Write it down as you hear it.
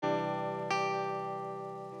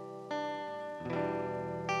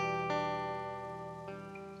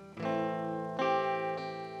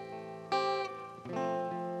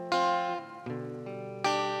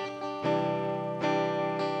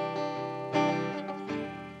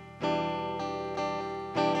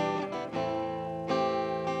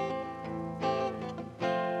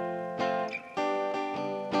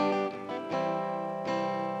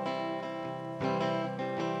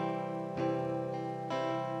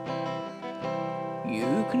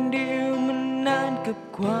คนเดียวมันนานกับ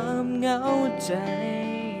ความเหงาใจ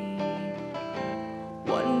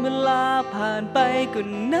วันเวลาผ่านไปก็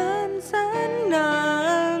นานแสนนา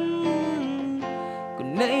นก็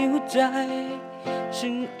ในหัวใจฉั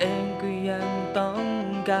นเองก็ยังต้อง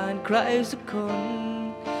การใครสักคน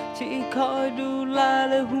ที่คอยดูแล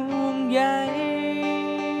และห่วงใย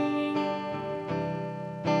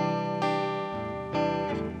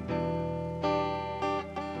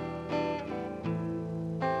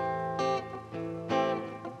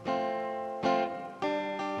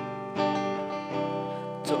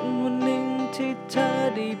จนวันหนึ่งที่เธอ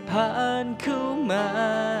ได้ผ่านเข้ามา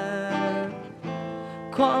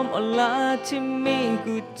ความอ่อนล้าที่มี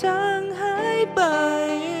ก็จางหายไป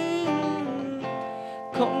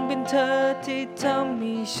คงเป็นเธอที่ทำใ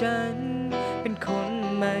ห้ฉันเป็นคน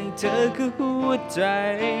ใหม่เธอคือหัวใจ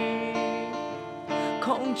ข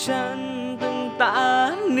องฉันตั้งแต่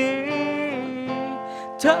นี้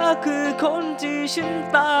เธอคือคนที่ฉัน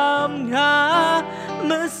ตามหาเ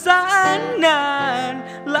มื่อแสนนาน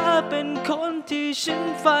และเป็นคนที่ฉัน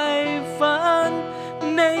ใฝ่ฝัน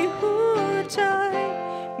ในหัวใจ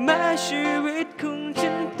แม้ชีวิตของฉั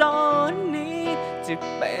นตอนนี้จะ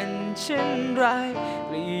เป็นเช่นไร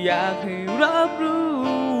และอยากให้รับรู้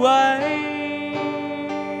ไว้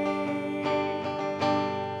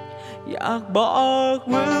อยากบอก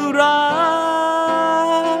ว่า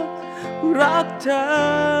รักเธอ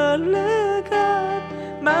เหลือเกิน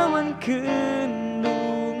แม้วันคืนล่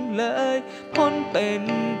วงเลยพ้นเป็น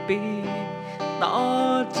ปีต่อ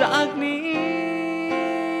จากนี้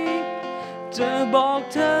จะบอก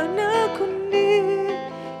เธอนะคนนี้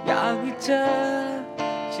อยากให้เธอ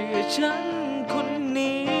เชื่อฉันคน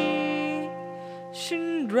นี้ฉัน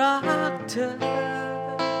รักเธอ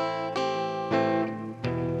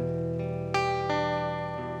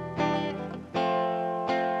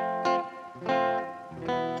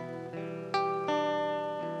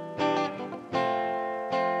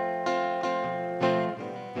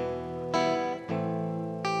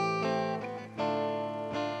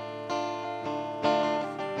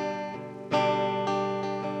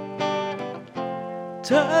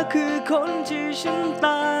เธอคือคนที่ฉันต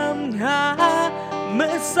ามหาเ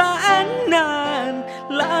มื่อแสนนาน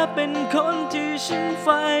และเป็นคนที่ฉันใ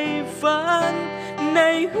ฝ่ฝันใน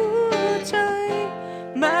หัวใจ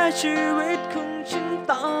แม้ชีวิตของฉัน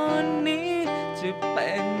ตอนนี้จะเป็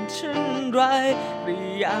นเช่นไรไม่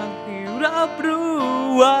อยากให้รับรู้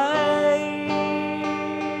ไว้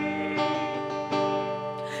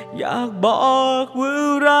อยากบอกว่า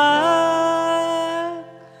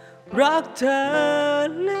รักเธอ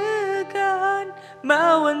เหลือเกินแม้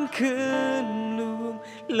วันคืนล่วง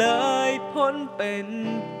เลยพ้นเป็น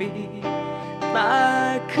ปีแต่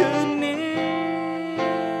คืนนี้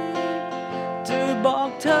จะบอก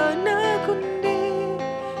เธอนะคนดี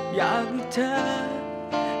อยากให้เธอ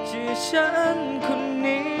เชื่อฉันคน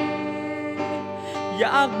นี้อย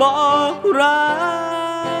ากบอก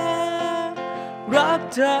รัก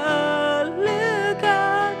เธอเหลือเกิ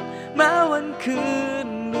นแม้วันคืน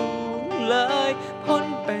เลยพ้น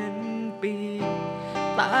เป็นปี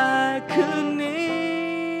แต่คืนนี้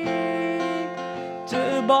จะ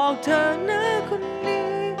บอกเธอนะคนนี้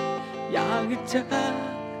อยากให้เธอ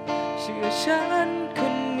เชื่อฉันค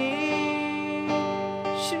นนี้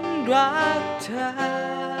ฉันรักเธ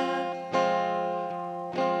อ